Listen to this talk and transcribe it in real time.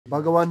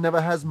Bhagavan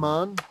never has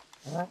man.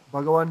 Huh?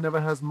 Bhagavan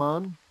never has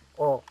man.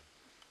 Oh,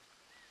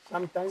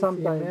 sometimes he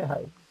may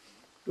have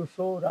to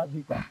show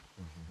Radhika.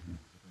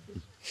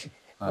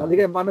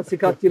 Radhika मानो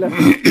सिखाती ला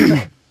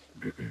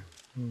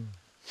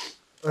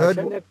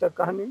একটা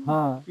কাহিনী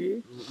কি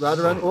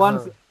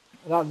once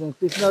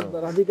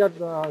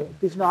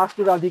Krishna asked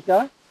to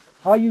Radhika,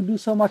 how you do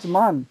so much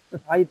man?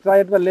 I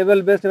tried my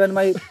level best when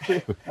my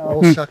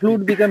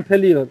flute became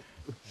failure.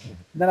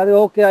 Then I said,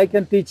 okay, I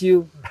can teach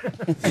you.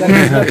 Then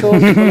Krishna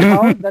told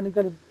how? Then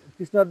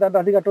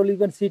Radhika told you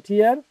can sit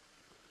here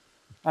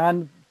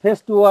and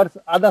face towards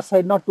other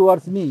side, not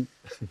towards me.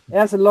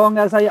 As long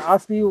as I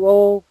ask you,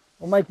 oh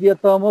my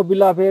Priyatam, oh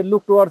beloved,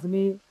 look towards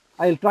me.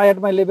 I'll try at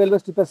my level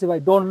best to pacify.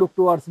 Don't look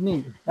towards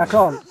me at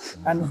all.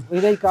 And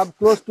when I come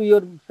close to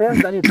your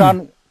face, then you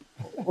turn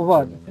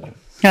over.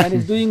 And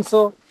he's doing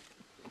so.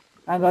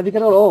 And Radhika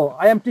told, oh,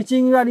 I am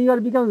teaching you and you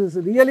are becoming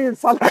really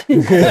sulky.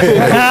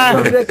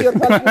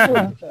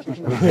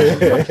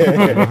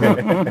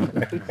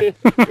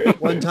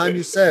 One time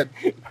you said,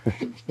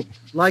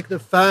 like the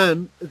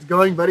fan, it's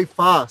going very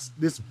fast.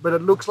 But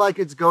it looks like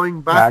it's going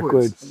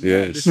backwards.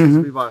 Yes. This is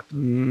Vivata.